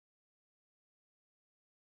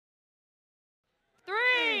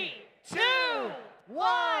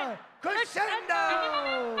1,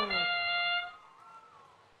 crescendo!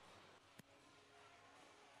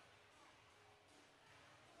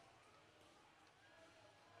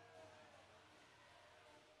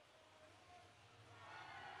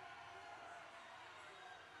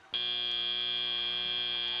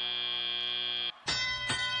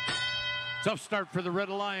 Tough start for the Red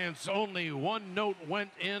Alliance. Only one note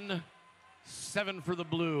went in. 7 for the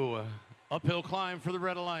blue. Uphill climb for the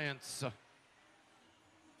Red Alliance.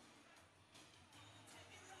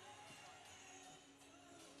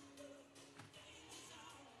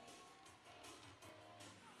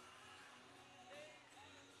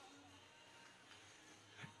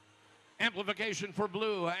 Amplification for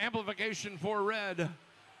blue. Amplification for red.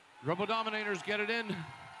 Robo Dominators get it in.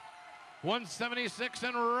 176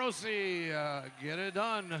 and Rossi get it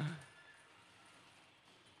done.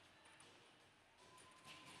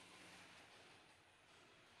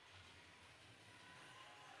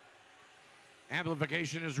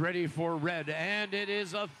 Amplification is ready for red, and it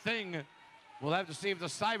is a thing. We'll have to see if the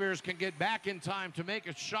Cybers can get back in time to make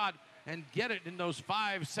a shot and get it in those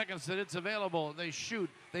 5 seconds that it's available. They shoot,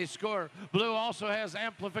 they score. Blue also has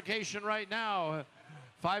amplification right now.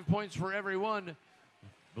 5 points for everyone.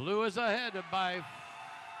 Blue is ahead by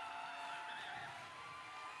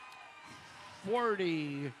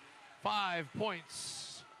 45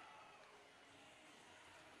 points.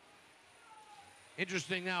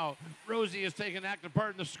 Interesting now, Rosie has taken active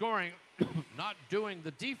part in the scoring, not doing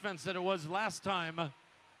the defense that it was last time.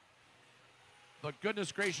 But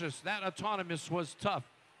goodness gracious, that autonomous was tough.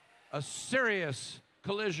 A serious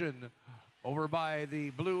collision over by the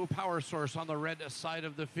blue power source on the red side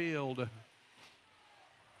of the field.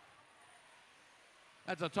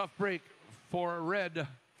 That's a tough break for red.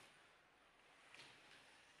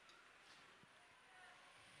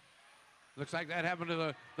 Looks like that happened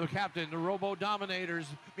to the captain, the Robo Dominators.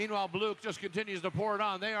 Meanwhile, blue just continues to pour it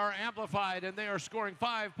on. They are amplified, and they are scoring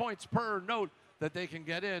 5 points per note that they can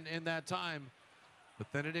get in that time.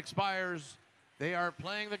 But then it expires. They are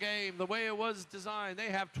playing the game the way it was designed. They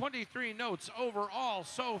have 23 notes overall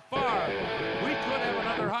so far. We could have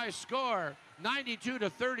another high score.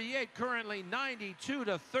 92-38, currently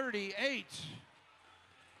 92-38.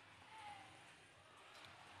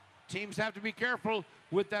 Teams have to be careful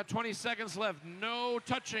with that 20 seconds left. No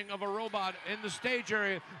touching of a robot in the stage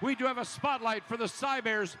area. We do have a spotlight for the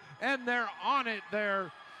Cybers, and they're on it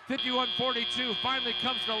there. 51-42 finally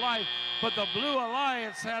comes to life, but the Blue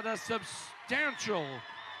Alliance had a substantial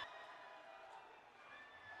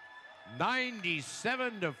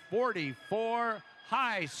 97-44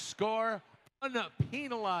 high score,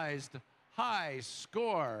 unpenalized high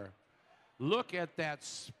score. Look at that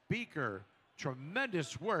speaker.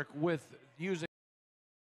 Tremendous work with using